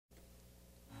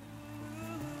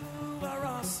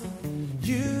awesome.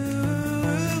 You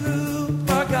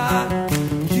are God.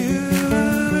 You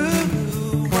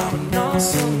are an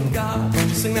awesome God.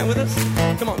 Sing that with us.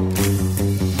 Come on.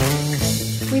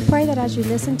 We pray that as you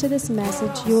listen to this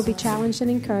message, you will be challenged and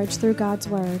encouraged through God's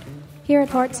Word. Here at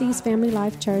Heartsease Family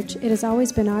Life Church, it has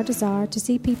always been our desire to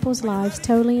see people's lives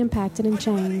totally impacted and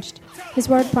changed. His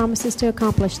Word promises to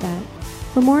accomplish that.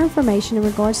 For more information in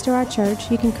regards to our church,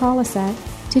 you can call us at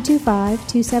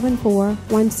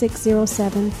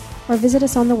 225-274-1607 or visit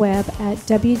us on the web at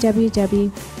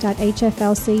www.hflc.us.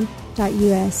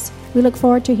 We look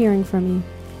forward to hearing from you.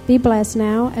 Be blessed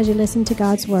now as you listen to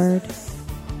God's Word.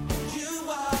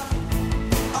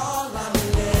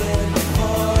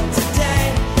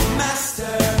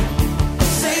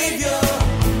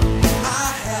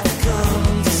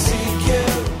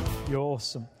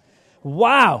 Awesome.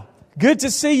 Wow. Good to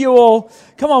see you all.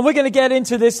 Come on, we're going to get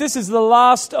into this. This is the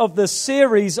last of the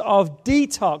series of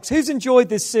Detox. Who's enjoyed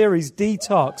this series,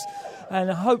 Detox? And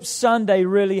I hope Sunday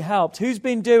really helped. Who's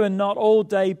been doing not all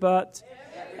day, but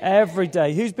every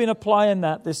day? Who's been applying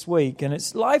that this week? And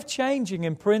it's life-changing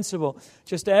in principle.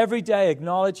 Just every day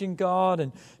acknowledging God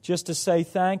and just to say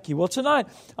thank you. Well, tonight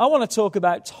I want to talk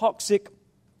about toxic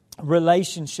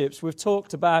relationships. We've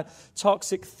talked about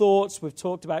toxic thoughts. We've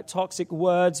talked about toxic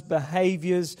words,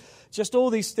 behaviors, just all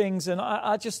these things. And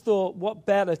I just thought, what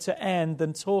better to end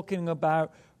than talking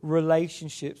about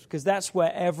relationships? Because that's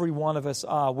where every one of us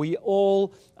are. We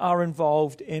all are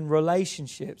involved in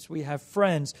relationships. We have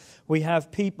friends. We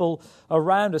have people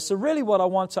around us. So really what I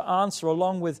want to answer,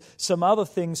 along with some other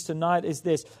things tonight, is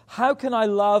this. How can I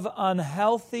love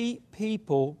unhealthy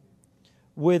people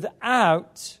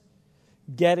without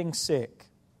getting sick?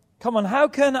 Come on, how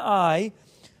can I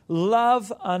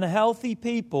love unhealthy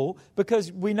people?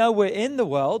 Because we know we're in the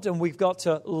world and we've got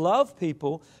to love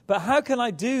people, but how can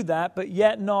I do that but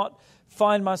yet not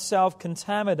find myself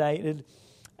contaminated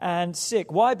and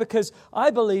sick? Why? Because I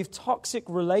believe toxic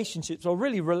relationships, or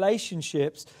really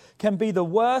relationships, can be the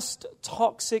worst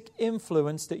toxic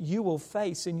influence that you will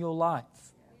face in your life.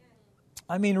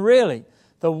 I mean, really.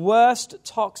 The worst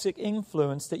toxic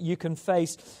influence that you can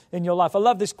face in your life. I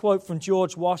love this quote from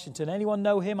George Washington. Anyone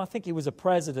know him? I think he was a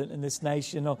president in this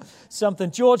nation or something.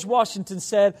 George Washington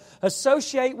said,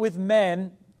 "Associate with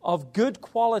men of good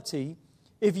quality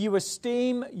if you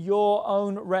esteem your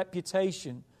own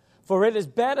reputation. For it is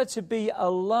better to be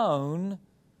alone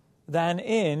than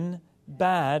in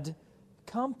bad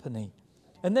company."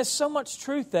 And there's so much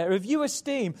truth there. If you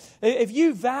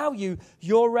value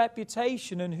your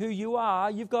reputation and who you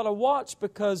are, you've got to watch,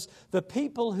 because the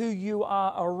people who you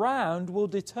are around will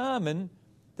determine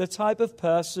the type of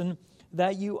person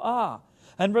that you are.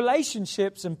 And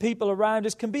relationships and people around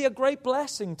us can be a great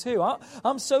blessing too.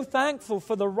 I'm so thankful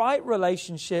for the right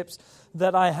relationships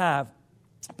that I have.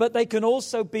 But they can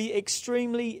also be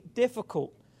extremely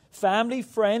difficult. Family,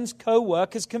 friends,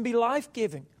 co-workers can be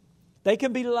life-giving. They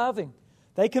can be loving.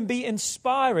 They can be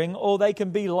inspiring, or they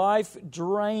can be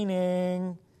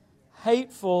life-draining,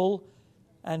 hateful,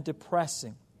 and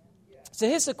depressing. So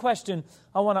here's a question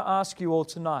I want to ask you all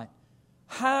tonight.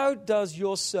 How does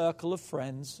your circle of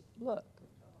friends look?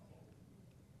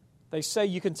 They say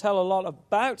you can tell a lot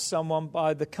about someone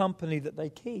by the company that they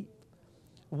keep.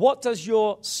 What does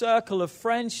your circle of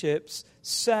friendships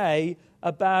say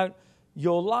about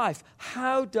your life?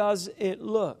 How does it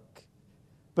look?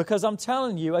 Because I'm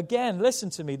telling you, again, listen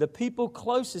to me, the people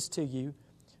closest to you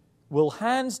will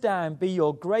hands down be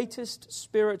your greatest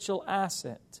spiritual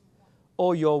asset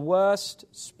or your worst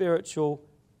spiritual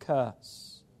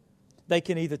curse. They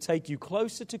can either take you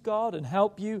closer to God and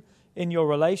help you in your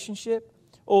relationship,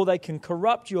 or they can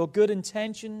corrupt your good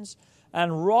intentions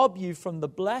and rob you from the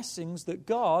blessings that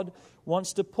God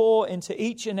wants to pour into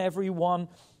each and every one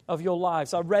of your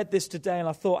lives. I read this today and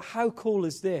I thought, how cool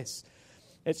is this?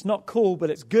 It's not cool, but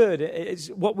it's good. It's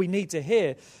what we need to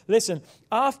hear. Listen,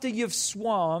 after you've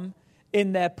swum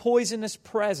in their poisonous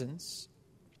presence,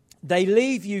 they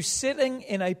leave you sitting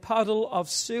in a puddle of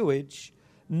sewage,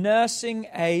 nursing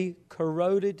a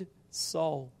corroded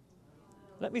soul.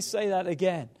 Let me say that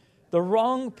again. The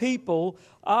wrong people,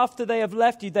 after they have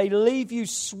left you, they leave you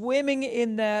swimming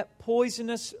in their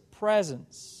poisonous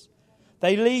presence.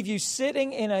 They leave you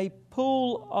sitting in a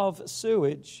pool of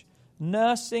sewage,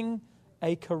 nursing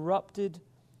a corrupted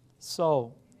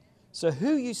soul. So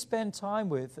who you spend time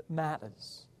with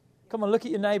matters. Come on, look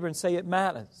at your neighbor and say it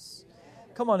matters.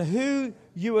 Come on, who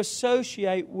you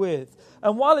associate with.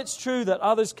 And while it's true that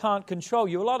others can't control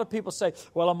you, a lot of people say,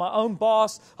 well, I'm my own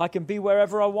boss. I can be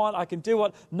wherever I want. I can do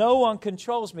what. No one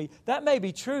controls me. That may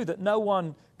be true that no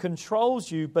one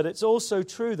controls you, but it's also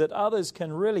true that others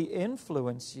can really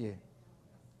influence you.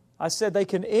 I said they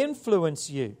can influence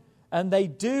you, and they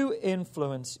do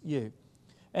influence you.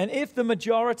 And if the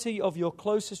majority of your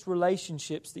closest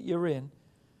relationships that you're in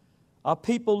are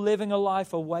people living a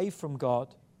life away from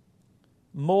God,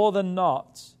 more than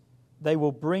not, they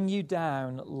will bring you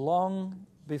down long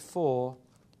before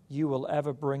you will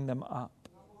ever bring them up.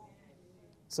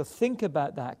 So think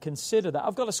about that. Consider that.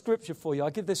 I've got a scripture for you. I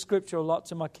give this scripture a lot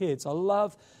to my kids. I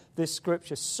love this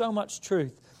scripture. So much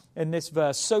truth in this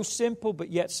verse. So simple, but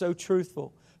yet so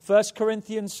truthful. 1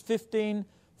 Corinthians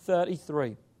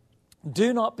 15:33.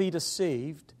 Do not be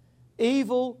deceived.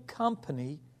 Evil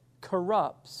company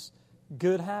corrupts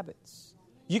good habits.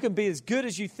 You can be as good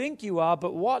as you think you are,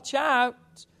 but watch out,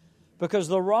 because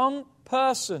the wrong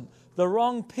person, the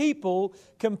wrong people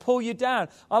can pull you down.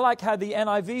 I like how the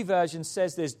NIV version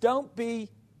says this. Don't be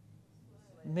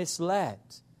misled.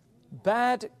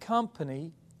 Bad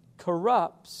company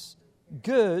corrupts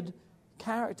good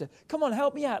character. Come on,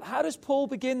 help me out. How does Paul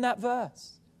begin that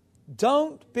verse?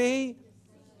 Don't be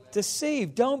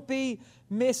deceived. Don't be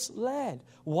misled.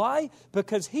 Why?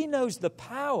 Because he knows the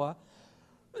power,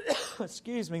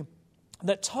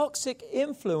 that toxic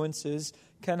influences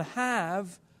can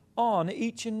have on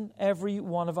each and every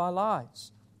one of our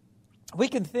lives. We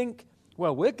can think,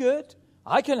 well, we're good.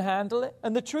 I can handle it.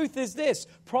 And the truth is this,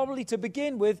 probably to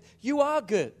begin with, you are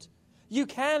good. You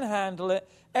can handle it.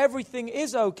 Everything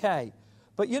is okay.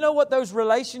 But you know what those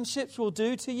relationships will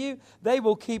do to you? They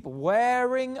will keep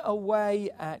wearing away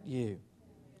at you.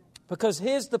 Because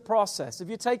here's the process. If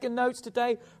you're taking notes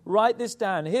today, write this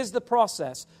down. Here's the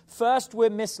process. First, we're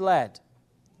misled.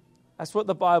 That's what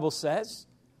the Bible says.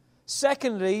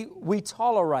 Secondly, we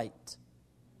tolerate.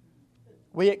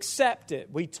 We accept it.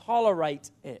 We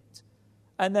tolerate it.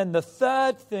 And then the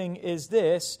third thing is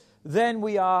this. Then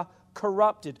we are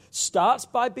corrupted. Starts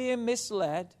by being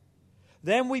misled.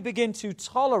 Then we begin to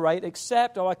tolerate,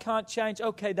 accept, I can't change,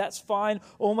 okay, that's fine,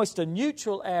 almost a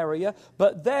neutral area.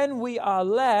 But then we are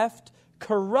left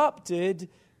corrupted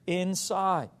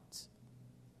inside.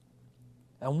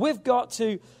 And we've got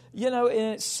to, and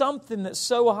it's something that's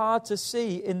so hard to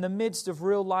see in the midst of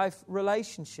real life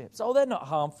relationships. Oh, they're not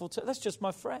harmful that's just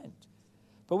my friend.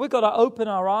 But we've got to open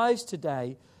our eyes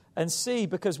today and see,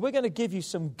 because we're going to give you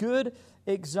some good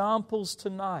examples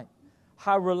tonight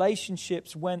how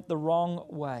relationships went the wrong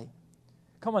way.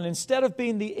 Come on, instead of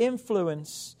being the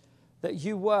influence that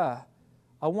you were,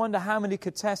 I wonder how many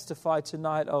could testify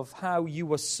tonight of how you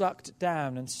were sucked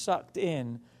down and sucked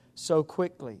in so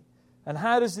quickly. And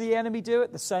how does the enemy do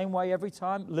it? The same way every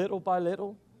time, little by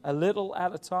little, a little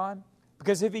at a time.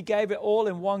 Because if he gave it all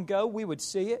in one go, we would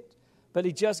see it. But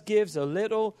he just gives a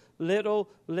little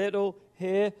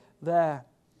here, there.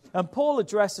 And Paul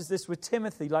addresses this with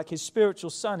Timothy, like his spiritual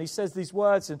son. He says these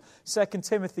words in 2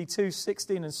 Timothy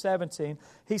 2:16 and 17.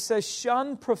 He says,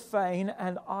 shun profane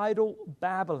and idle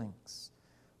babblings.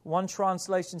 One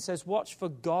translation says, watch for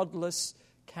godless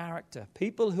character.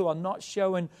 People who are not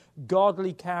showing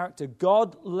godly character,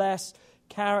 godless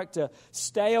character.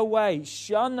 Stay away,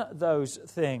 shun those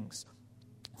things.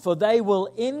 For they will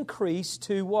increase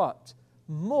to what?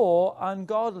 More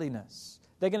ungodliness.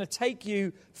 They're going to take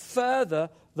you further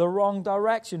the wrong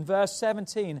direction. Verse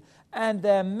 17, and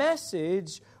their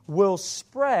message will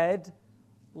spread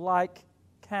like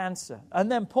cancer.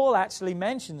 And then Paul actually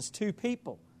mentions two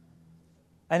people.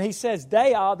 And he says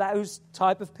they are those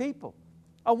type of people.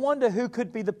 I wonder who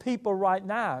could be the people right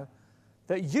now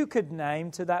that you could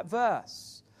name to that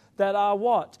verse. That are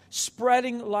what?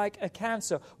 Spreading like a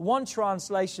cancer. One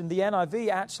translation, the NIV,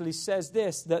 actually says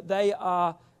this, that they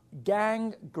are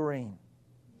gangrene.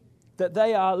 That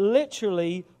they are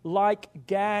literally like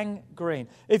gangrene.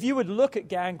 If you would look at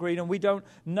gangrene, and we don't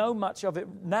know much of it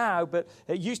now, but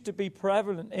it used to be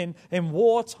prevalent in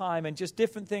wartime and just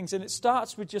different things. And it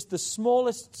starts with just the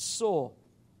smallest sore,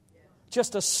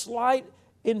 just a slight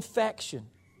infection.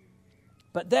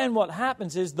 But then what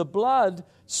happens is the blood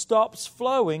stops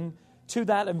flowing to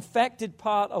that infected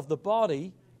part of the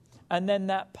body, and then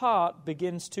that part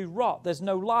begins to rot. There's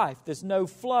no life. There's no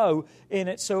flow in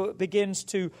it, so it begins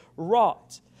to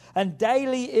rot. And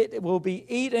daily it will be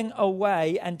eating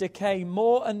away and decay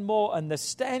more and more, and the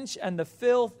stench and the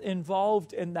filth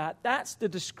involved in that. That's the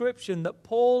description that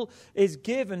Paul is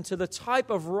given to the type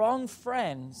of wrong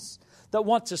friends that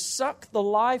want to suck the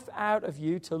life out of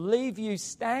you, to leave you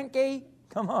stanky.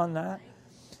 Come on now.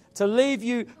 To leave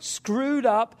you screwed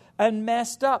up and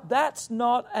messed up. That's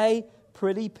not a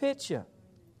pretty picture.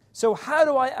 So how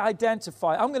do I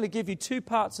identify? I'm going to give you two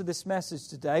parts of this message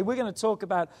today. We're going to talk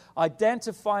about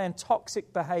identifying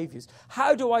toxic behaviors.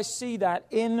 How do I see that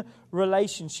in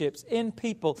relationships, in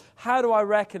people? How do I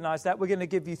recognize that? We're going to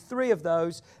give you three of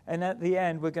those, and at the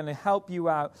end, we're going to help you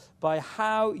out by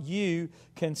how you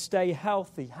can stay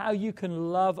healthy, how you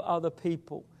can love other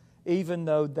people, even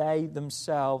though they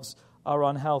themselves are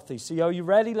unhealthy. So are you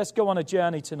ready? Let's go on a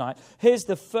journey tonight. Here's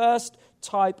the first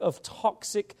type of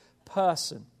toxic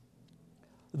person.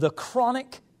 The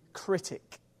chronic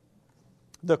critic.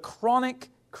 The chronic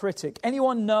critic.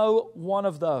 Anyone know one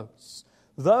of those?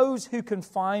 Those who can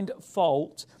find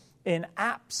fault in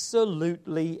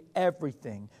absolutely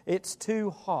everything. It's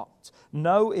too hot.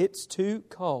 No, it's too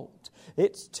cold.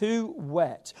 It's too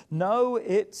wet. No,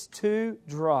 it's too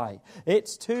dry.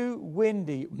 It's too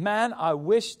windy. Man, I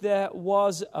wish there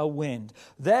was a wind.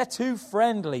 They're too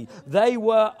friendly. They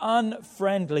were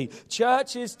unfriendly.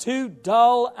 Church is too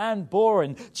dull and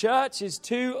boring. Church is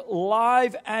too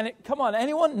live and... Come on,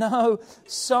 anyone know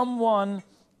someone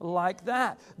like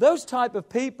that? Those type of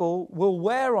people will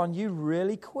wear on you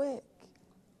really quick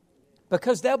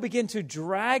because they'll begin to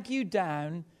drag you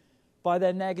down by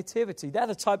their negativity. They're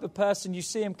the type of person you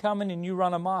see them coming and you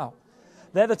run a mile.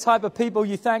 They're the type of people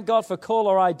you thank God for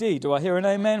caller ID. Do I hear an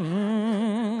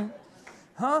amen?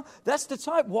 Huh? That's the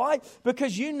type. Why?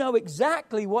 Because you know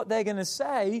exactly what they're going to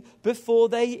say before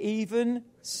they even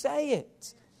say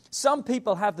it. Some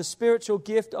people have the spiritual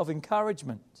gift of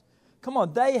encouragement. Come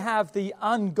on, they have the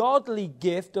ungodly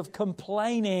gift of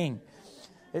complaining.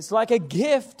 It's like a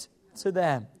gift to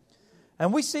them.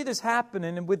 And we see this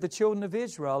happening with the children of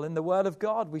Israel in the Word of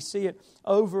God. We see it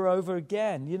over and over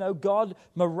again. You know, God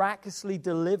miraculously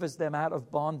delivers them out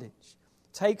of bondage,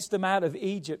 takes them out of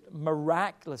Egypt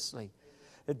miraculously.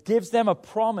 It gives them a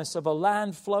promise of a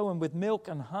land flowing with milk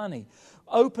and honey,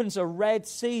 opens a Red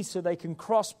Sea so they can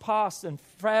cross past and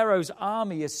Pharaoh's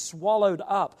army is swallowed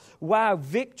up. Wow,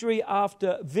 victory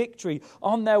after victory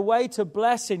on their way to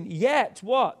blessing. Yet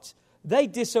what? They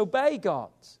disobey God.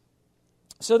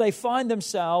 So they find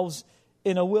themselves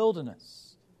in a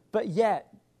wilderness. But yet,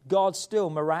 God still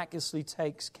miraculously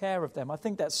takes care of them. I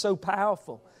think that's so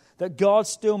powerful, that God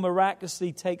still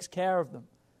miraculously takes care of them.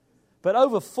 But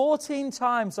over 14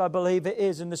 times, I believe it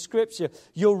is, in the Scripture,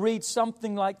 you'll read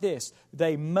something like this.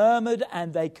 They murmured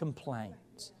and they complained.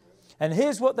 And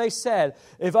here's what they said.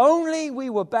 If only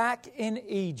we were back in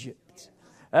Egypt.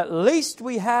 At least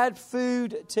we had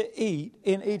food to eat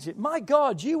in Egypt. My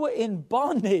God, you were in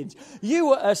bondage.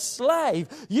 You were a slave.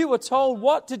 You were told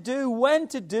what to do, when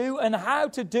to do, and how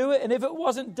to do it. And if it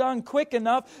wasn't done quick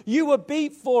enough, you were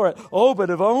beat for it. Oh, but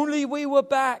if only we were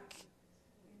back.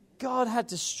 God had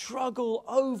to struggle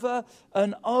over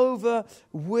and over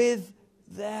with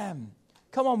them.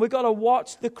 Come on, we've got to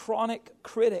watch the chronic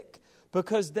critic,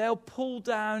 because they'll pull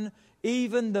down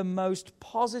even the most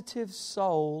positive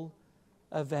soul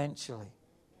eventually.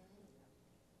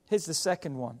 Here's the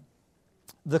second one.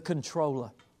 The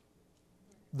controller.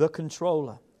 The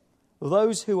controller.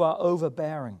 Those who are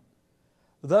overbearing.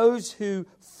 Those who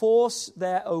force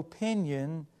their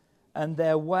opinion and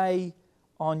their way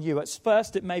on you. At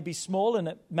first it may be small and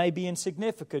it may be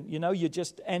insignificant. You know, you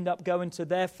just end up going to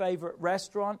their favorite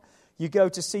restaurant. You go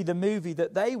to see the movie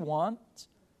that they want.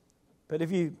 But if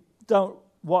you don't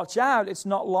watch out, it's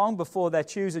not long before they're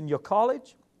choosing your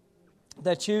college.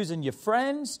 They're choosing your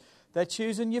friends, they're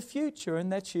choosing your future,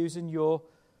 and they're choosing your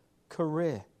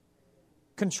career.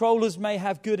 Controllers may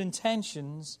have good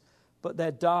intentions, but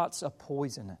their darts are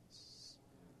poisonous.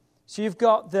 So you've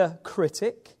got the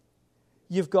critic,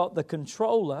 you've got the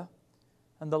controller,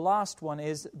 and the last one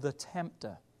is the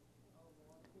tempter.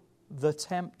 The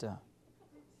tempter.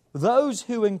 Those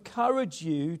who encourage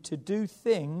you to do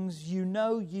things you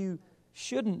know you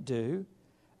shouldn't do,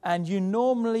 and you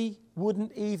normally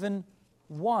wouldn't even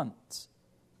want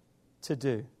to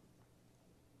do.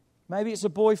 Maybe it's a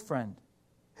boyfriend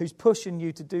who's pushing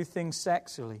you to do things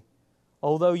sexually,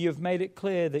 although you've made it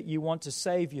clear that you want to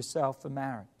save yourself for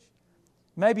marriage.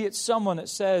 Maybe it's someone that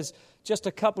says, just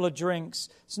a couple of drinks,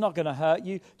 it's not going to hurt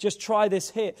you. Just try this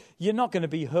hit. You're not going to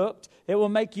be hooked. It will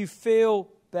make you feel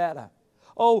better.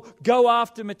 Oh, go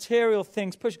after material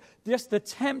things. Push. Just the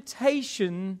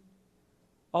temptation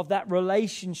of that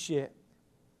relationship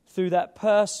through that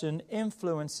person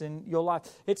influencing your life.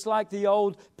 It's like the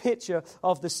old picture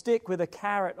of the stick with a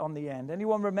carrot on the end.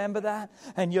 Anyone remember that?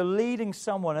 And you're leading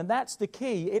someone, and that's the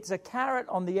key. It's a carrot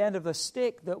on the end of the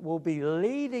stick that will be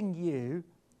leading you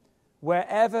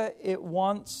wherever it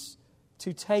wants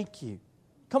to take you.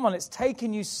 Come on, it's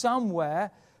taking you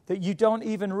somewhere that you don't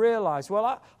even realize.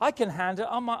 Well, I can handle it.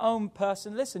 I'm my own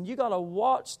person. Listen, you got to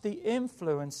watch the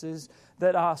influences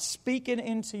that are speaking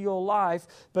into your life,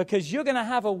 because you're going to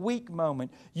have a weak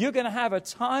moment. You're going to have a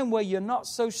time where you're not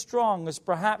so strong as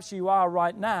perhaps you are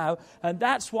right now. And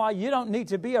that's why you don't need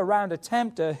to be around a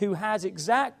tempter who has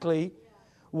exactly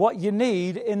what you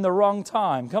need in the wrong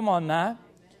time. Come on now.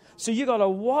 So you got to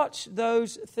watch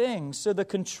those things. So the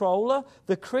controller,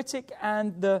 the critic,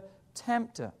 and the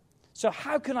tempter. So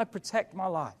how can I protect my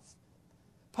life?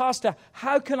 Pastor,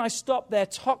 how can I stop their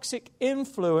toxic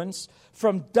influence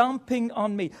from dumping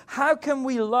on me? How can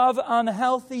we love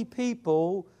unhealthy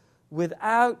people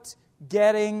without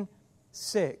getting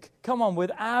sick? Come on,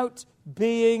 without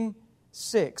being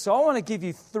sick. So I want to give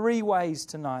you 3 ways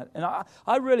tonight. And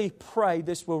I really pray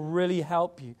this will really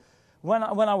help you. When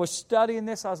I was studying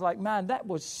this, I was like, man, that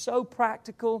was so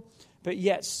practical, but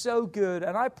yet so good.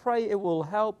 And I pray it will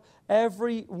help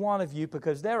every one of you,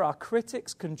 because there are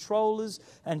critics, controllers,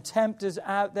 and tempters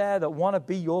out there that want to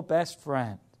be your best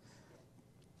friend.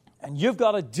 And you've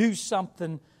got to do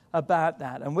something about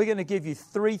that. And we're going to give you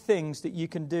 3 things that you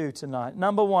can do tonight.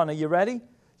 Number 1, are you ready?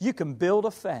 You can build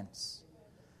a fence.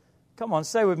 Come on,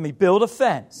 say with me, build a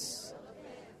fence.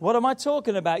 What am I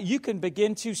talking about? You can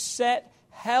begin to set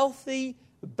healthy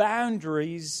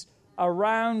boundaries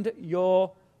around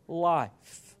your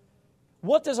life.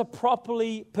 What does a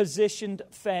properly positioned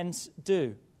fence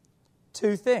do?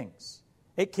 2 things.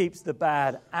 It keeps the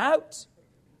bad out,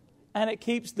 and it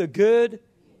keeps the good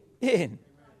in.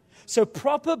 So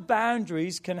proper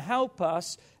boundaries can help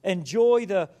us enjoy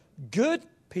the good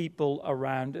people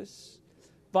around us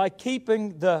by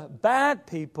keeping the bad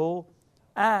people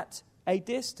at a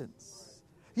distance.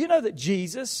 You know that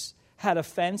Jesus had a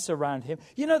fence around him.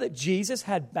 You know that Jesus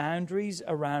had boundaries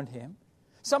around him.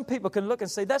 Some people can look and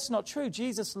say, that's not true.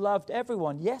 Jesus loved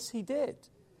everyone. Yes, he did.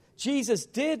 Jesus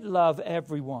did love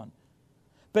everyone.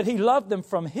 But he loved them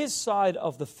from his side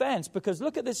of the fence, because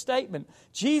look at this statement.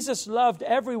 Jesus loved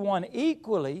everyone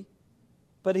equally,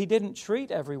 but he didn't treat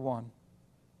everyone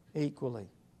equally.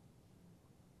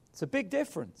 It's a big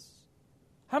difference.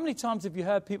 How many times have you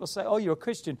heard people say, oh, you're a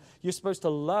Christian, you're supposed to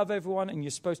love everyone and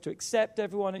you're supposed to accept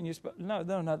everyone, and No,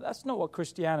 that's not what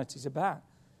Christianity's about.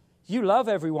 You love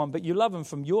everyone, but you love them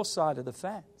from your side of the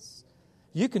fence.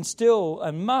 You can still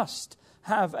and must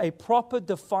have a proper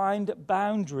defined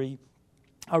boundary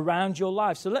around your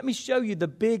life. So let me show you the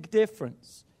big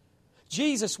difference.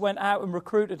 Jesus went out and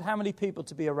recruited how many people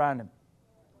to be around him?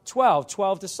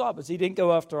 12 disciples. He didn't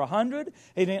go after 100.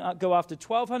 He didn't go after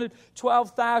 1,200,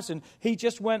 12,000. He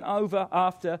just went over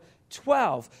after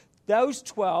 12. Those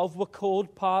 12 were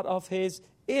called part of his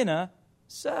inner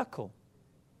circle.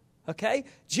 Okay?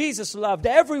 Jesus loved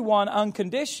everyone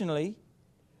unconditionally,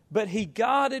 but he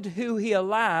guarded who he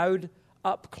allowed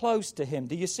up close to him.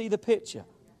 Do you see the picture?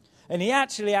 And he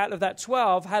actually, out of that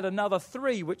 12, had another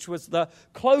 3, which was the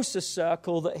closer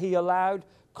circle that he allowed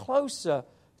closer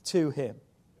to him.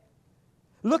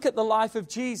 Look at the life of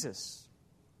Jesus.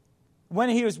 When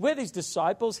he was with his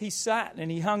disciples, he sat and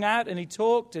he hung out and he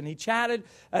talked and he chatted,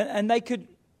 and they could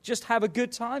just have a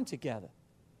good time together.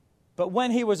 But when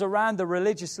he was around the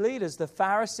religious leaders, the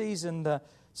Pharisees and the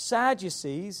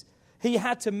Sadducees, he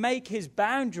had to make his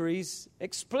boundaries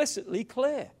explicitly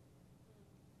clear.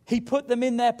 He put them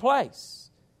in their place.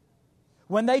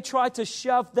 When they tried to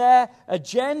shove their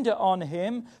agenda on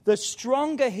him, the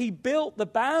stronger he built the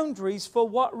boundaries. For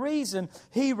what reason?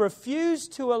 He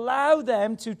refused to allow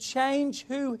them to change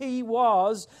who he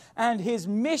was and his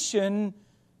mission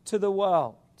to the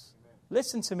world.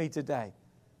 Listen to me today.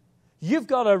 You've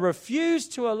got to refuse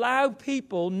to allow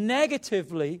people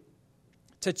negatively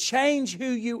to change who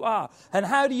you are. And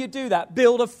how do you do that?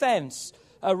 Build a fence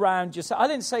around yourself. I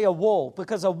didn't say a wall,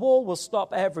 because a wall will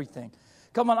stop everything.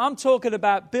 Come on, I'm talking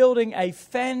about building a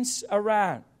fence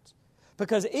around.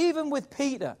 Because even with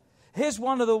Peter, here's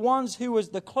one of the ones who was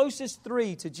the closest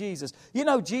 3 to Jesus. You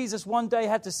know, Jesus one day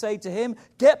had to say to him,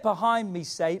 "Get behind me,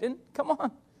 Satan." Come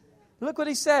on. Look what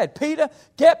he said. "Peter,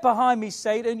 get behind me,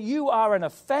 Satan. You are an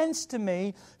offense to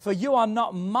me, for you are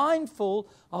not mindful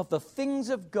of the things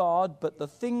of God, but the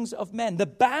things of men." The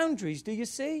boundaries, do you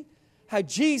see? How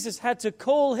Jesus had to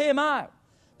call him out.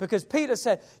 Because Peter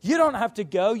said, you don't have to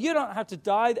go, you don't have to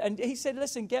die. And he said,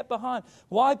 listen, get behind.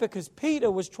 Why? Because Peter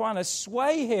was trying to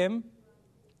sway him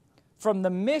from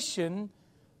the mission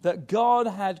that God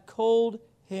had called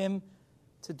him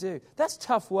to do. That's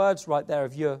tough words right there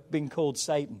if you're being called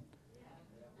Satan.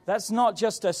 That's not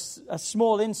just a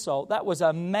small insult. That was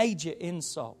a major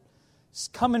insult. It's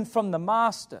coming from the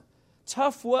master.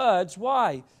 Tough words.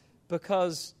 Why?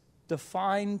 Because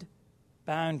defined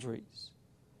boundaries.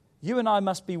 You and I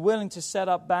must be willing to set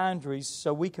up boundaries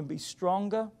so we can be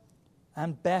stronger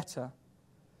and better,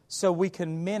 so we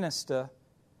can minister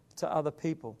to other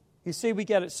people. You see, we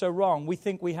get it so wrong. We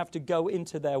think we have to go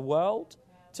into their world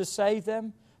to save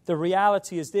them. The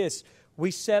reality is this: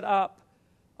 we set up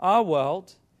our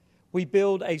world, we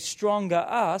build a stronger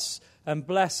us and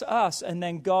bless us, and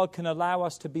then God can allow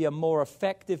us to be a more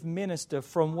effective minister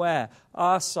from where?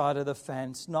 Our side of the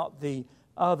fence, not the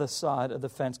other side of the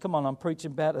fence. Come on, I'm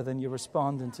preaching better than you're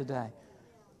responding today.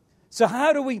 So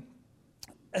how do we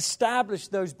establish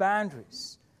those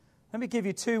boundaries? Let me give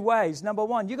you 2 ways. Number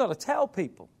 1, you got to tell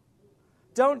people.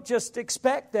 Don't just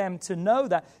expect them to know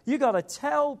that. You got to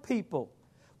tell people.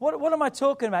 What am I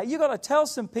talking about? You got to tell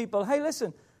some people, hey,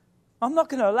 listen, I'm not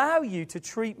going to allow you to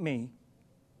treat me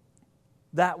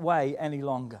that way any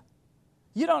longer.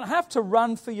 You don't have to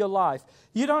run for your life.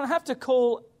 You don't have to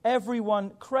call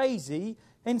everyone crazy.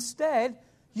 Instead,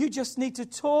 you just need to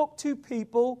talk to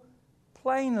people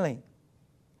plainly.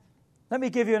 Let me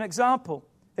give you an example.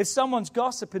 If someone's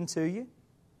gossiping to you,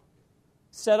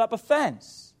 set up a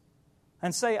fence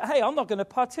and say, hey, I'm not going to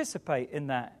participate in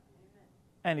that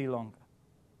any longer.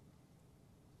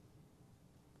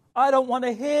 I don't want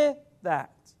to hear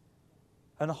that.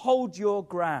 And hold your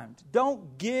ground.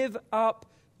 Don't give up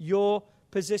your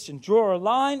position. Draw a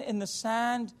line in the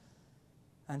sand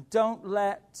and don't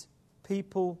let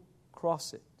people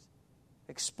cross it.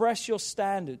 Express your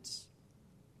standards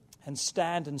and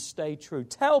stand and stay true.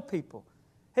 Tell people.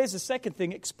 Here's the second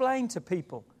thing. Explain to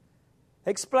people.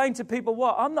 Explain to people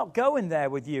what? I'm not going there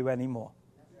with you anymore.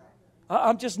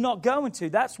 I'm just not going to.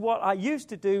 That's what I used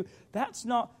to do. That's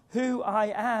not who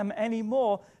I am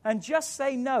anymore. And just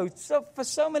say no. So for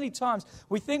so many times,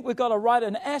 we think we've got to write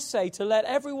an essay to let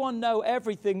everyone know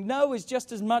everything. No is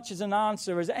just as much as an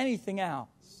answer as anything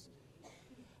else.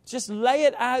 Just lay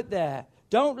it out there.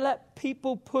 Don't let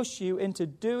people push you into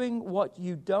doing what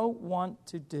you don't want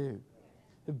to do.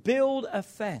 Build a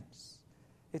fence.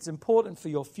 It's important for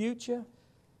your future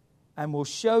and will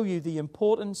show you the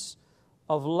importance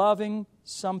of loving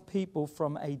some people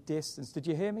from a distance. Did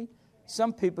you hear me?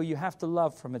 Some people you have to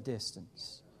love from a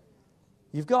distance.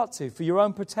 You've got to, for your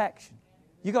own protection.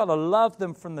 You've got to love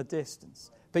them from the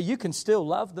distance. But you can still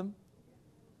love them.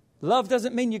 Love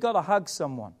doesn't mean you've got to hug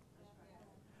someone.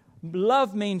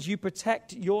 Love means you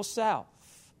protect yourself.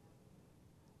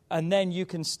 And then you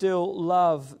can still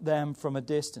love them from a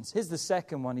distance. Here's the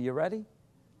second one. Are you ready?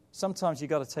 Sometimes you've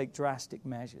got to take drastic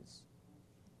measures.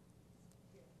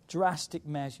 Drastic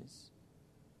measures.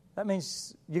 That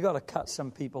means you've got to cut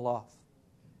some people off.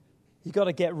 You've got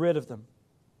to get rid of them.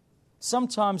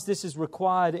 Sometimes this is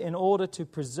required in order to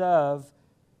preserve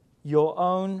your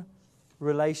own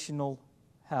relational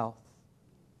health.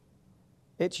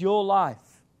 It's your life.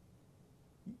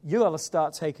 You've got to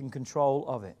start taking control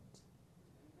of it.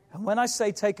 And when I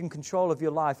say taking control of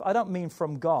your life, I don't mean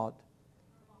from God,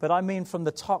 but I mean from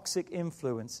the toxic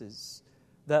influences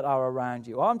that are around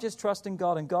you. I'm just trusting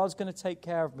God and God's going to take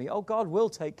care of me. Oh, God will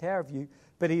take care of you,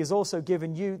 but He has also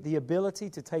given you the ability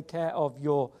to take care of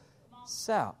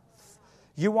yourself.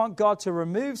 You want God to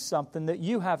remove something that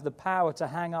you have the power to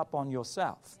hang up on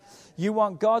yourself. You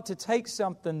want God to take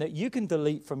something that you can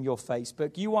delete from your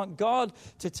Facebook. You want God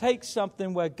to take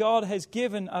something where God has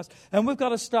given us. And we've got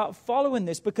to start following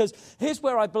this, because here's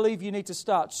where I believe you need to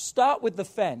start. Start with the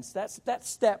fence. That's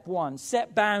step 1.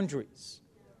 Set boundaries.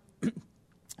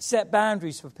 Set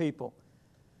boundaries for people.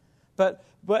 But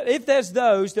if there's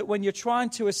those that when you're trying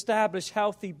to establish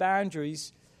healthy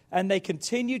boundaries and they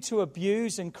continue to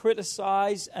abuse and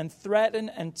criticize and threaten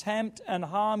and tempt and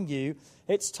harm you,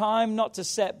 it's time not to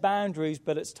set boundaries,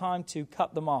 but it's time to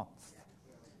cut them off.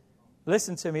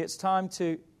 Listen to me, it's time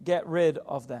to get rid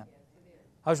of them.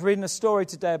 I was reading a story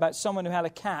today about someone who had a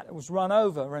cat that was run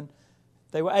over, and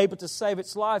they were able to save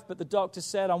its life, but the doctor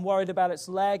said, I'm worried about its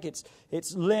leg. It's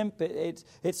limp.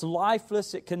 It's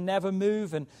lifeless. It can never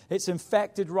move, and it's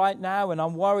infected right now, and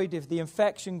I'm worried if the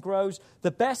infection grows.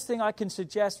 The best thing I can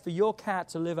suggest for your cat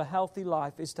to live a healthy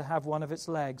life is to have one of its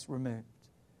legs removed.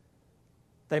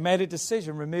 They made a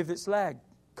decision, remove its leg.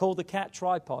 Called the cat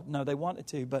tripod. No, they wanted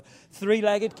to, but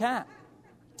 3-legged cat.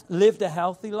 Lived a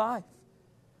healthy life.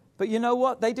 But you know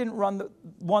what? They didn't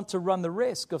want to run the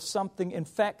risk of something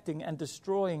infecting and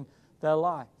destroying their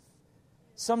life.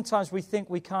 Sometimes we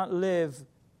think we can't live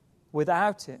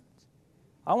without it.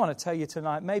 I want to tell you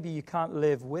tonight, maybe you can't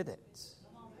live with it.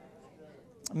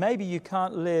 Maybe you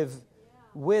can't live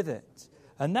with it.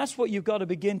 And that's what you've got to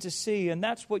begin to see, and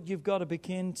that's what you've got to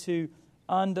begin to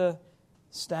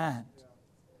understand.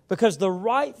 Because the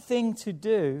right thing to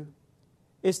do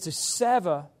is to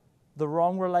sever the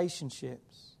wrong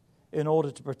relationships in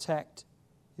order to protect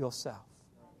yourself.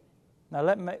 Now,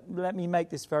 let me make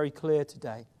this very clear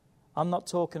today. I'm not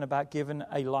talking about giving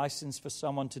a license for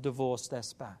someone to divorce their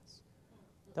spouse.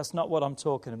 That's not what I'm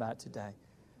talking about today.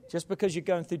 Just because you're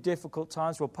going through difficult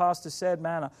times, well, Pastor said,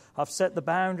 man, I've set the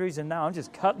boundaries and now I'm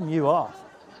just cutting you off.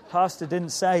 Pastor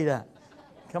didn't say that.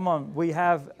 Come on, we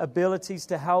have abilities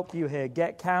to help you here.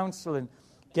 Get counseling.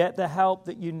 Get the help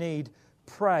that you need.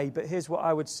 Pray. But here's what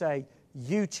I would say.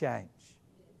 You change.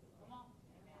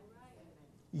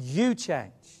 You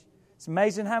change. It's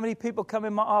amazing how many people come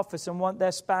in my office and want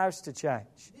their spouse to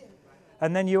change.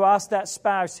 And then you ask that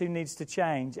spouse who needs to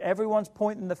change. Everyone's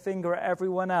pointing the finger at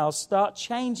everyone else. Start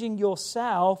changing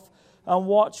yourself and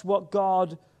watch what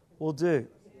God will do.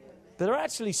 But there are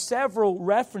actually several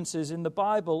references in the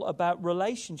Bible about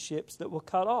relationships that were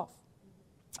cut off.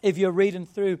 If you're reading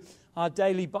through our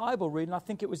daily Bible reading, I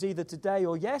think it was either today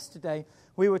or yesterday,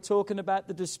 we were talking about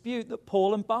the dispute that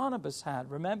Paul and Barnabas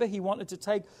had. Remember, he wanted to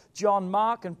take John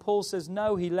Mark, and Paul says,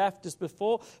 no, he left us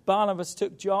before. Barnabas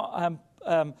took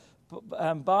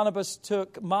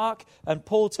Mark, and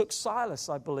Paul took Silas,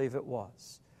 I believe it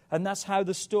was. And that's how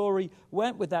the story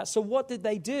went with that. So what did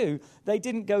they do? They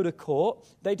didn't go to court.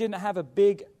 They didn't have a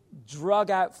big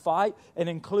drug-out fight and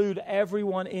include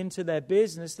everyone into their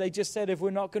business. They just said, if we're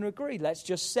not going to agree, let's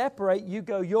just separate. You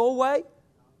go your way,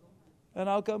 and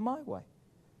I'll go my way.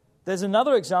 There's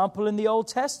another example in the Old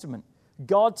Testament.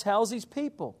 God tells his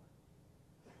people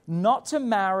not to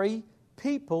marry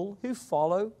people who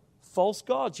follow false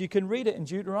gods. You can read it in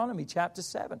Deuteronomy chapter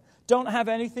 7. Don't have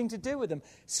anything to do with them.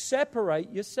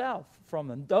 Separate yourself from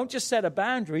them. Don't just set a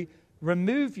boundary.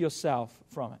 Remove yourself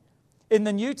from it. In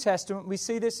the New Testament, we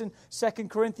see this in 2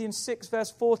 Corinthians 6,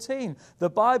 verse 14. The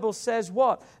Bible says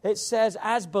what? It says,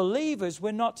 as believers,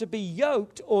 we're not to be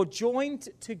yoked or joined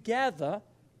together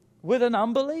with an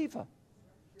unbeliever.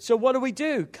 So what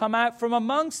do? Come out from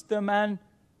amongst them and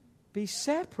be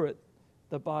separate,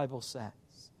 the Bible says.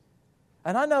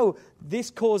 And I know this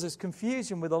causes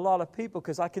confusion with a lot of people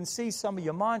because I can see some of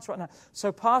your minds right now.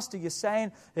 So, Pastor, you're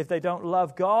saying if they don't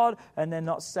love God and they're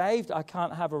not saved, I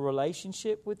can't have a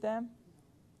relationship with them?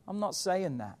 I'm not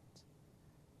saying that.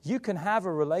 You can have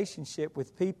a relationship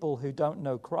with people who don't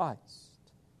know Christ.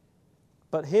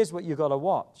 But here's what you've got to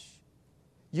watch.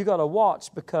 You've got to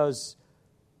watch because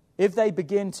if they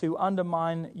begin to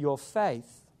undermine your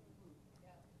faith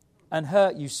and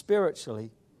hurt you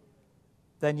spiritually,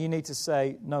 then you need to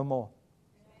say no more.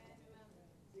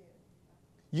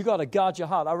 You got to guard your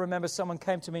heart. I remember someone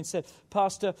came to me and said,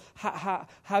 Pastor,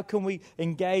 how can we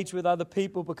engage with other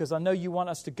people? Because I know you want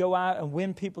us to go out and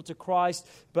win people to Christ,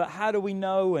 but how do we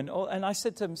know? And I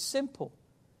said to him, simple.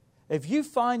 If you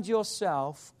find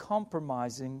yourself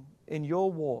compromising in your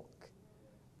walk,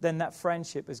 then that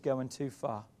friendship is going too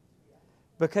far.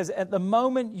 Because at the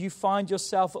moment you find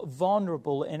yourself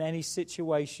vulnerable in any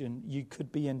situation, you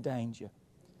could be in danger.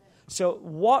 So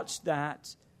watch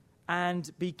that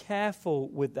and be careful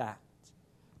with that.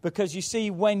 Because you see,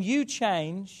 when you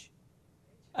change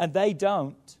and they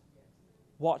don't,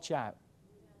 watch out.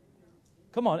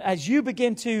 Come on, as you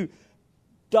begin to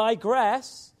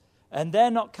digress and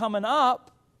they're not coming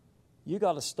up, you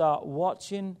got to start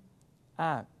watching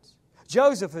out.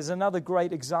 Joseph is another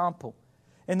great example.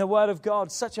 In the Word of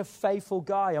God, such a faithful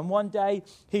guy. And one day,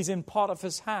 he's in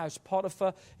Potiphar's house.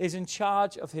 Potiphar is in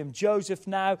charge of him. Joseph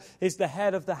now is the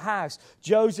head of the house.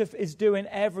 Joseph is doing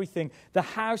everything. The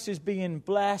house is being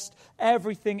blessed.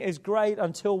 Everything is great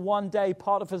until one day,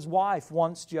 Potiphar's wife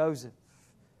wants Joseph.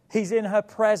 He's in her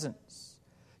presence.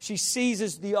 She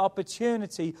seizes the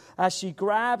opportunity as she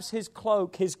grabs his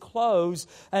cloak, his clothes,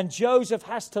 and Joseph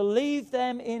has to leave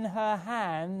them in her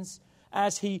hands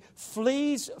as he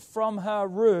flees from her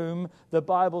room, the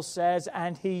Bible says,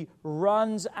 and he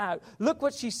runs out. Look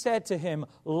what she said to him,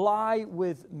 lie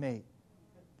with me.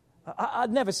 I'd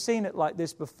never seen it like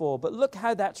this before, but look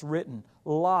how that's written,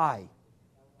 lie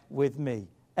with me,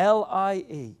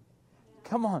 L-I-E.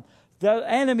 Come on. The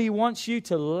enemy wants you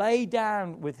to lay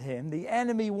down with him. The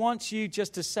enemy wants you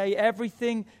just to say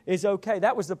everything is okay.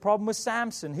 That was the problem with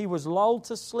Samson. He was lulled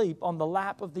to sleep on the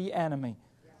lap of the enemy.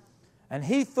 And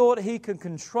he thought he could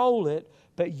control it,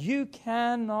 but you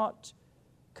cannot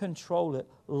control it.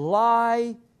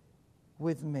 Lie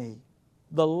with me.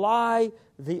 The lie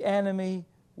the enemy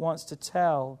wants to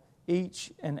tell each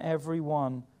and every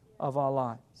one of our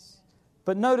lives.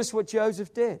 But notice what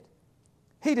Joseph did.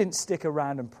 He didn't stick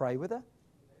around and pray with her.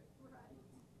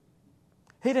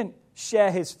 He didn't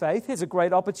share his faith. Here's a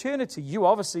great opportunity. You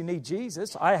obviously need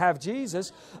Jesus. I have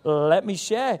Jesus. Let me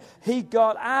share. He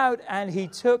got out and he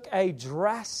took a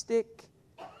drastic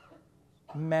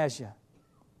measure.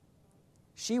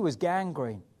 She was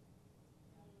gangrene.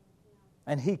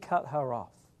 And he cut her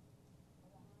off.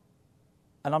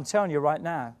 And I'm telling you right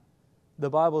now, the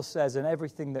Bible says, and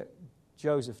everything that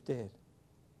Joseph did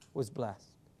was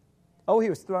blessed. Oh, he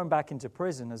was thrown back into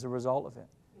prison as a result of it.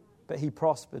 But he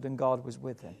prospered and God was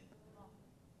with him.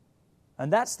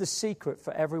 And that's the secret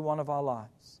for every one of our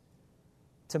lives.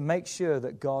 To make sure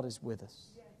that God is with us.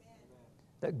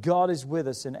 That God is with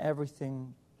us in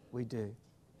everything we do.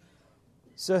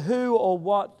 So who or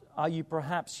what are you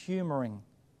perhaps humoring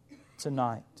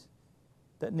tonight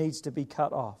that needs to be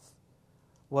cut off?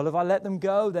 Well, if I let them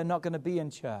go, they're not going to be in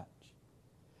church.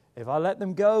 If I let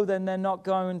them go, then they're not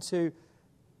going to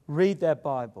read their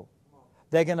Bible.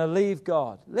 They're going to leave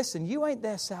God. Listen, you ain't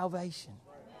their salvation.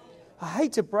 I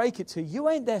hate to break it to you. You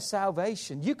ain't their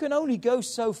salvation. You can only go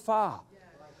so far.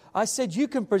 I said you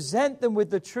can present them with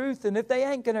the truth, and if they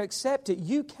ain't going to accept it,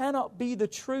 you cannot be the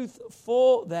truth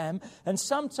for them. And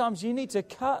sometimes you need to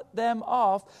cut them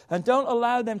off and don't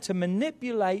allow them to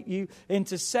manipulate you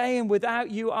into saying, without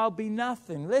you, I'll be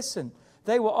nothing. Listen,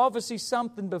 they were obviously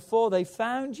something before they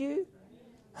found you,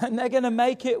 and they're going to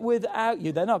make it without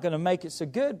you. They're not going to make it so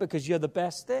good because you're the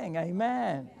best thing.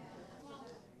 Amen.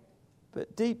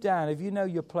 But deep down, if you know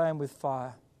you're playing with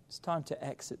fire, it's time to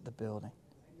exit the building.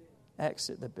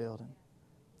 Exit the building.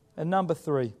 And number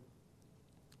 3,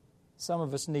 some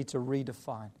of us need to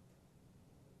redefine.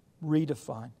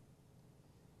 Redefine.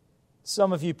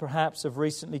 Some of you perhaps have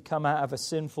recently come out of a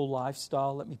sinful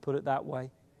lifestyle, let me put it that way,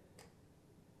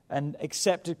 and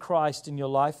accepted Christ in your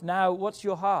life. Now, what's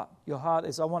your heart? Your heart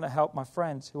is, I want to help my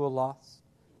friends who are lost.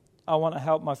 I want to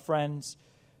help my friends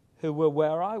who were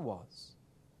where I was.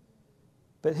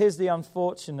 But here's the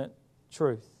unfortunate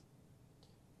truth.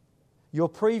 Your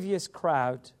previous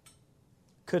crowd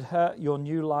could hurt your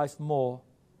new life more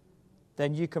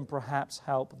than you can perhaps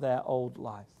help their old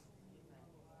life.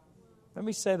 Let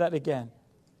me say that again.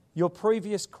 Your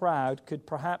previous crowd could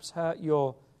perhaps hurt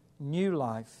your new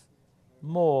life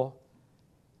more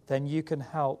than you can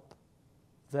help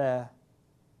their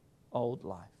old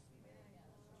life.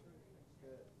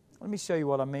 Let me show you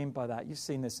what I mean by that. You've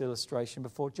seen this illustration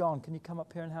before. John, can you come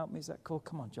up here and help me? Is that cool?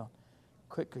 Come on, John.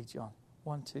 Quickly, John.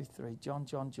 1, 2, 3.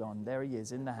 John. There he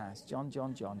is in the house. John.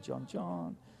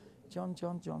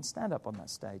 Stand up on that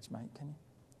stage, mate, can you?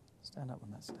 Stand up on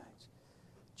that stage.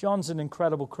 John's an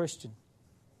incredible Christian.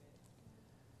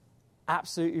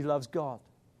 Absolutely loves God.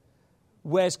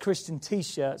 Wears Christian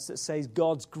T-shirts that says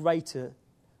God's greater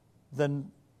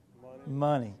than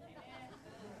money.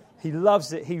 He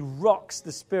loves it. He rocks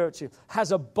the spiritual.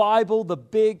 Has a Bible the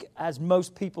big as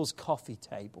most people's coffee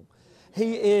table.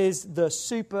 He is the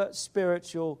super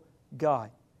spiritual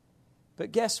guy.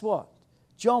 But guess what?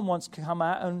 John wants to come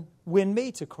out and win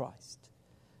me to Christ.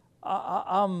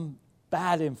 I'm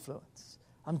bad influence.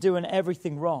 I'm doing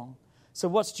everything wrong. So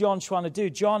what's John trying to do?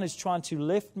 John is trying to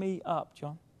lift me up.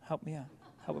 John, help me out.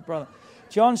 Help a brother.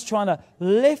 John's trying to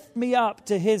lift me up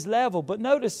to his level. But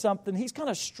notice something. He's kind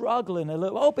of struggling a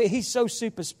little. Oh, but he's so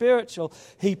super spiritual.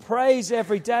 He prays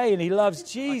every day and he loves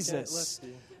Jesus.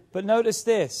 But notice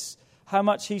this. How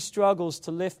much he struggles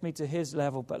to lift me to his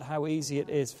level, but how easy it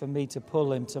is for me to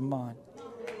pull him to mine.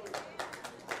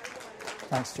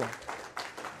 Thanks, John.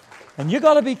 And you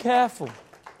got to be careful.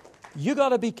 You got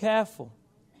to be careful.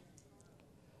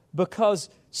 Because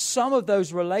some of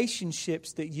those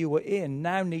relationships that you were in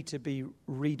now need to be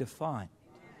redefined.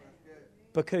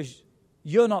 Because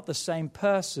you're not the same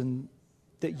person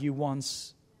that you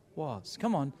once was.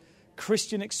 Come on.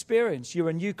 Christian experience. You're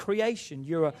a new creation.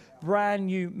 You're a brand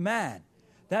new man.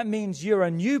 That means you're a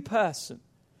new person.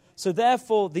 So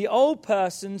therefore, the old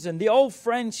persons and the old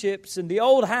friendships and the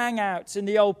old hangouts and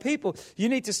the old people, you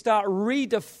need to start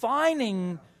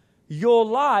redefining your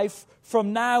life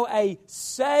from now a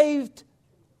saved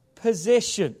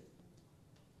position.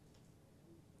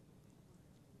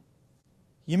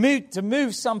 You need to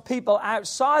move some people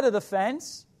outside of the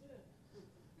fence.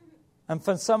 And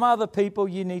for some other people,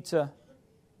 you need to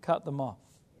cut them off.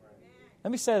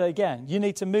 Let me say that again. You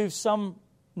need to move some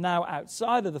now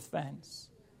outside of the fence.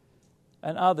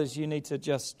 And others you need to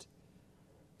just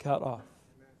cut off.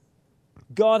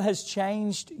 God has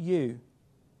changed you.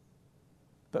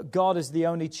 But God is the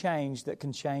only change that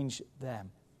can change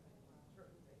them.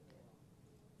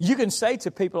 You can say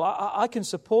to people, I can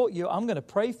support you. I'm going to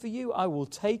pray for you. I will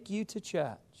take you to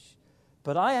church.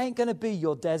 But I ain't going to be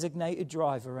your designated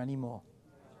driver anymore.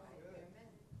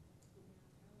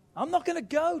 I'm not going to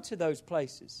go to those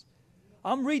places.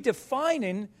 I'm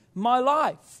redefining my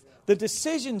life. The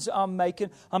decisions I'm making,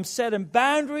 I'm setting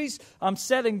boundaries. I'm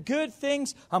setting good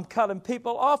things. I'm cutting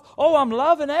people off. Oh, I'm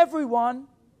loving everyone.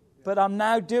 But I'm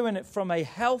now doing it from a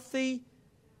healthy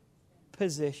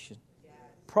position.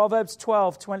 Proverbs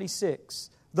 12:26.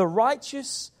 The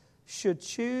righteous should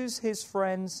choose his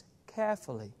friends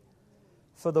carefully,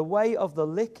 for the way of the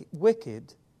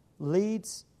wicked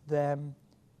leads them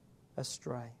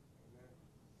astray.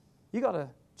 You got to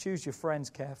choose your friends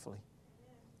carefully.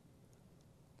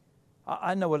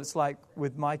 I know what it's like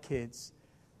with my kids.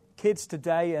 Kids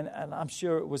today, and I'm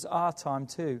sure it was our time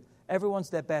too,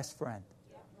 everyone's their best friend.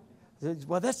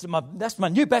 Well, that's my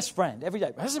new best friend every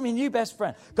day. That's my new best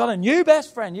friend. Got a new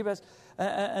best friend.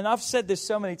 And I've said this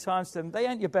so many times to them, they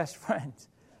ain't your best friend.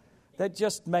 They're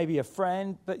just maybe a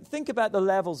friend. But think about the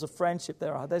levels of friendship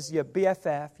there are. There's your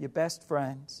BFF, your best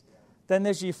friends. Then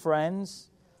there's your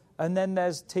friends. And then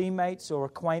there's teammates or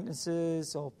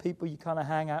acquaintances or people you kind of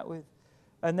hang out with.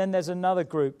 And then there's another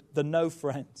group, the no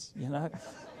friends,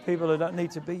 people who don't need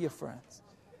to be your friends.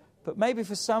 But maybe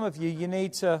for some of you, you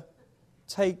need to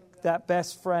take that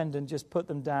best friend and just put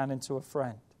them down into a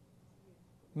friend.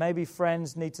 Maybe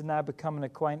friends need to now become an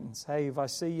acquaintance. Hey, if I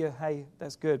see you, hey,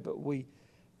 that's good, but we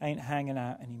ain't hanging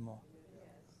out anymore.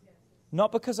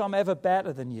 Not because I'm ever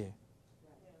better than you.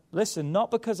 Listen, not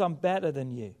because I'm better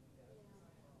than you.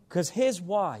 Because here's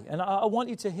why, and I want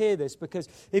you to hear this, because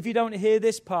if you don't hear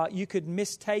this part, you could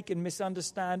mistake and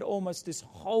misunderstand almost this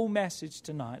whole message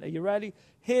tonight. Are you ready?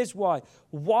 Here's why.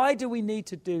 Why do we need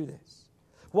to do this?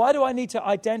 Why do I need to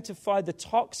identify the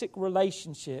toxic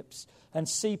relationships and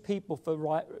see people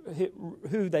for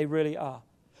who they really are?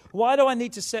 Why do I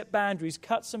need to set boundaries,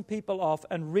 cut some people off,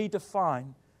 and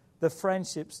redefine the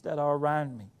friendships that are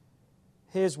around me?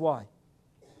 Here's why.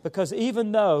 Because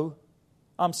even though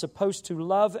I'm supposed to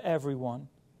love everyone,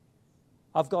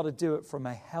 I've got to do it from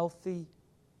a healthy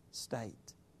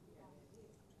state.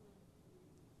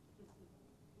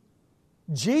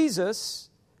 Jesus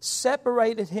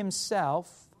separated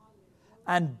himself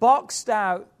and boxed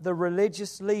out the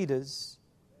religious leaders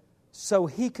so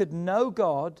he could know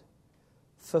God,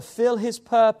 fulfill his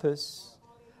purpose,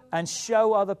 and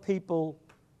show other people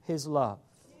his love.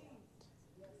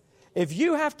 If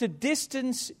you have to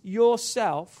distance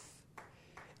yourself,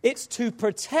 it's to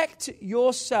protect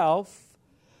yourself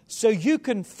so you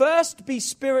can first be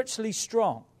spiritually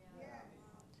strong.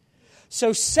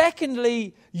 So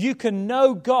secondly, you can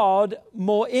know God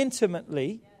more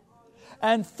intimately.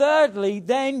 And thirdly,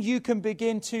 then you can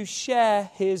begin to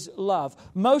share his love.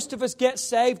 Most of us get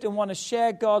saved and want to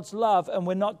share God's love, and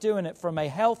we're not doing it from a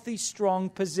healthy,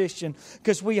 strong position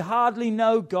because we hardly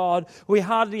know God. We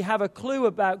hardly have a clue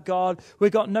about God.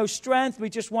 We've got no strength.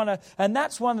 We just want to, and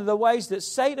that's one of the ways that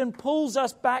Satan pulls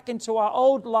us back into our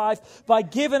old life by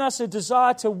giving us a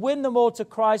desire to win them all to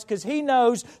Christ, because he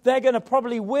knows they're going to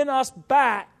probably win us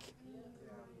back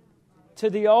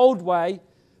to the old way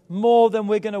more than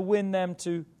we're going to win them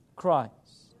to Christ.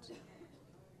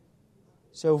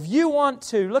 So if you want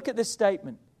to, look at this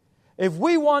statement. If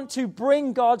we want to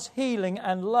bring God's healing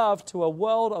and love to a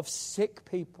world of sick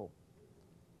people,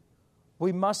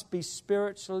 we must be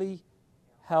spiritually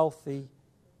healthy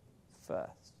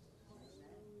first.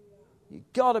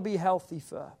 You've got to be healthy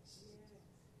first.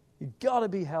 You've got to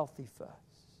be healthy first.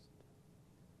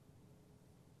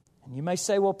 And you may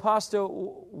say, well, Pastor,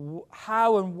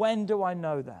 how and when do I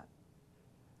know that?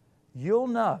 You'll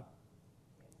know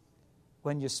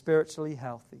when you're spiritually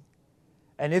healthy.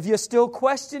 And if you're still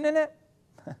questioning it,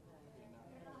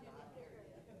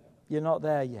 you're not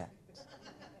there yet.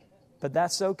 But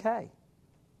that's okay.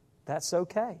 That's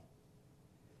okay.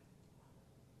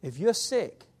 If you're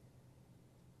sick,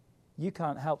 you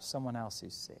can't help someone else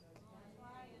who's sick.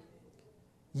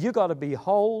 You got to be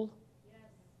whole,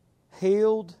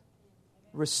 healed,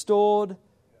 restored,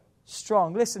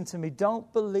 strong. Listen to me.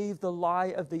 Don't believe the lie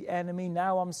of the enemy.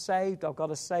 Now I'm saved. I've got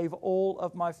to save all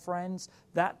of my friends.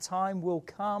 That time will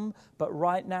come. But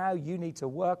right now you need to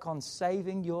work on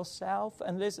saving yourself.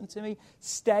 And listen to me.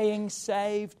 Staying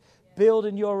saved.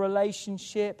 Building your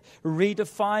relationship.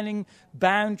 Redefining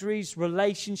boundaries,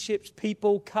 relationships,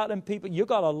 people, cutting people. You've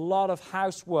got a lot of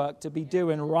housework to be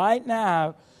doing right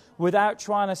now without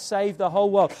trying to save the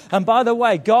whole world. And by the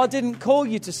way, God didn't call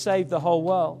you to save the whole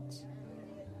world.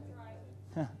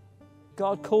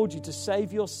 God called you to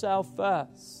save yourself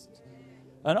first.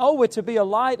 And we're to be a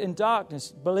light in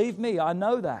darkness. Believe me, I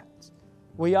know that.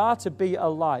 We are to be a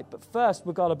light. But first,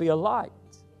 we've got to be a light.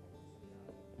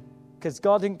 Because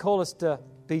God didn't call us to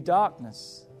be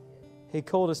darkness. He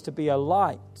called us to be a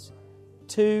light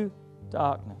to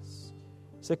darkness.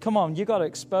 So come on, you've got to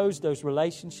expose those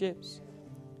relationships.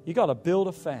 You've got to build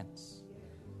a fence.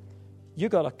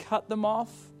 You've got to cut them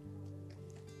off.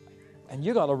 And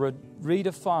you've got to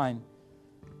redefine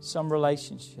some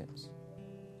relationships.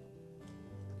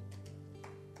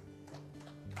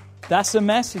 That's a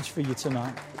message for you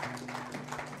tonight.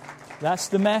 That's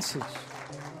the message.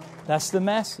 That's the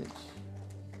message.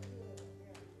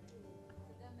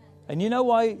 And you know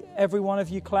why every one of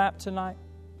you clapped tonight?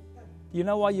 You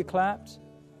know why you clapped?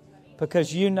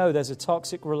 Because you know there's a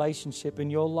toxic relationship in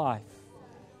your life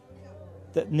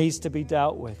that needs to be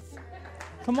dealt with.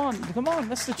 Come on,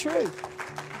 that's the truth.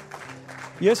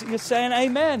 You're saying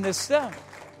amen. There's stuff.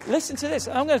 Listen to this.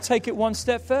 I'm going to take it one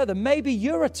step further. Maybe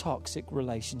you're a toxic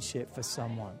relationship for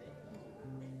someone.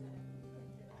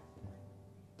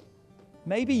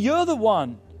 Maybe you're the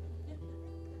one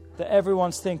that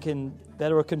everyone's thinking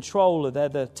they're a controller, they're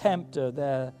the tempter,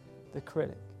 they're the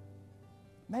critic.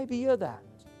 Maybe you're that.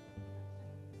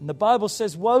 And the Bible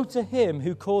says, woe to him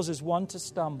who causes one to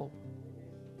stumble.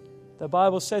 The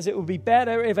Bible says it would be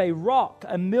better if a rock,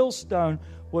 a millstone,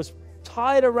 was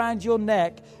tied around your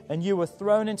neck and you were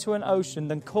thrown into an ocean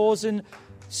than causing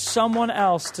someone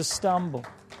else to stumble.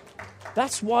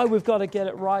 That's why we've got to get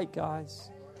it right, guys.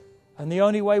 And the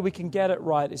only way we can get it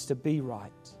right is to be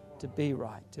right, to be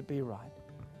right, to be right.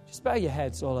 Just bow your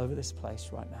heads all over this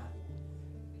place right now.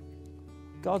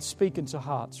 God's speaking to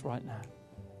hearts right now.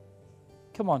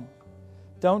 Come on.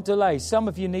 Don't delay. Some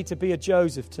of you need to be a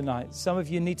Joseph tonight. Some of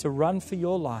you need to run for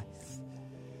your life.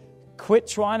 Quit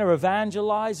trying to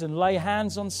evangelize and lay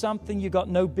hands on something you got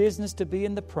no business to be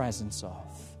in the presence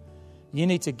of. You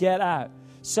need to get out.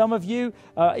 Some of you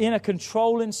are in a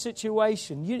controlling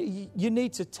situation. You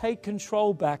need to take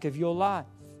control back of your life.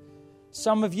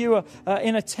 Some of you are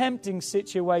in a tempting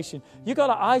situation. You've got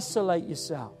to isolate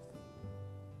yourself.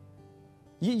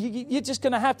 You're just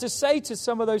going to have to say to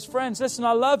some of those friends, listen,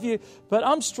 I love you, but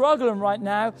I'm struggling right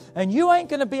now, and you ain't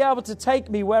going to be able to take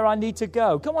me where I need to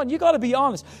go. Come on, you got to be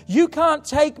honest. You can't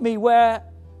take me where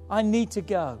I need to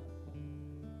go.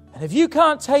 And if you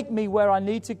can't take me where I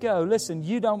need to go, listen,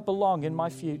 you don't belong in my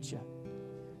future.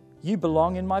 You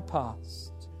belong in my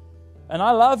past. And I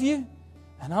love you,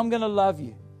 and I'm going to love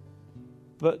you.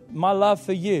 But my love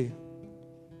for you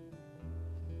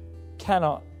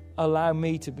cannot allow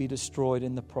me to be destroyed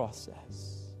in the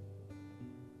process.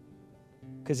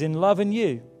 Because in loving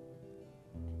you,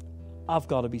 I've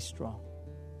got to be strong.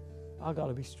 I've got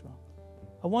to be strong.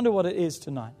 I wonder what it is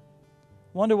tonight.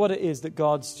 I wonder what it is that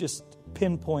God's just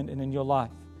pinpointing in your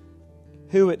life.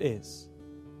 Who it is.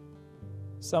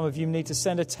 Some of you need to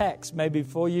send a text maybe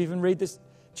before you even read this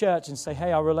church and say,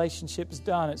 hey, our relationship is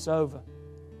done. It's over.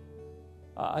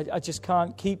 I just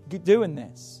can't keep doing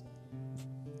this.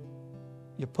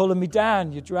 You're pulling me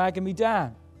down. You're dragging me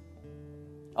down.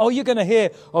 Oh, you're going to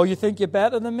hear, oh, you think you're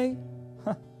better than me?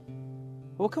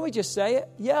 Well, can we just say it?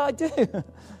 Yeah, I do.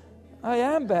 I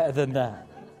am better than that.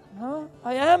 Huh?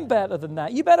 I am better than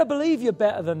that. You better believe you're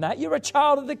better than that. You're a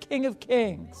child of the King of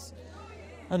Kings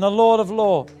and the Lord of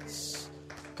Lords.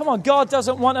 Come on, God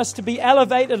doesn't want us to be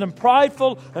elevated and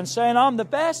prideful and saying, I'm the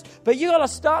best. But you got to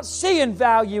start seeing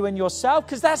value in yourself,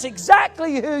 because that's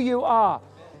exactly who you are.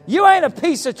 You ain't a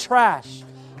piece of trash.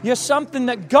 You're something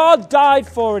that God died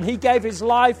for and He gave His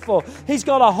life for. He's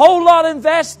got a whole lot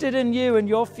invested in you and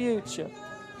your future.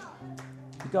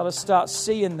 You've got to start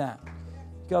seeing that.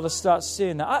 Got to start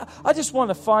seeing that. I just want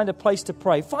to find a place to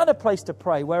pray. Find a place to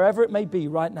pray wherever it may be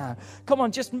right now. Come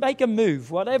on, just make a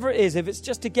move, whatever it is. If it's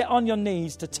just to get on your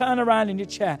knees, to turn around in your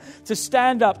chair, to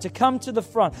stand up, to come to the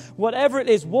front, whatever it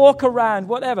is, walk around,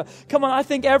 whatever. Come on, I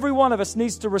think every one of us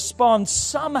needs to respond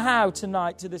somehow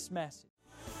tonight to this message.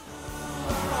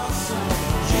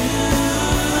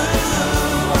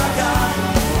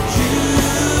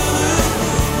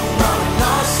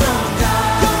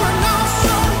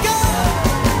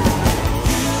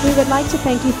 We would like to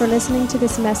thank you for listening to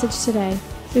this message today.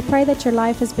 We pray that your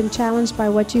life has been challenged by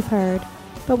what you've heard,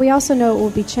 but we also know it will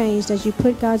be changed as you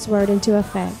put God's Word into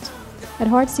effect. At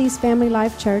Heartsease Family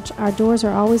Life Church, our doors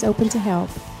are always open to help.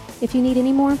 If you need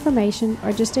any more information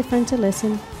or just a friend to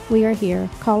listen, we are here.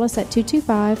 Call us at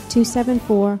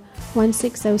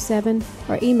 225-274-1607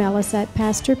 or email us at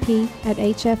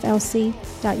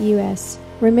pastorp@hflc.us.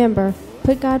 Remember,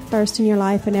 put God first in your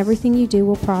life and everything you do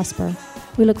will prosper.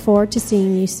 We look forward to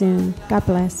seeing you soon. God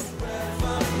bless.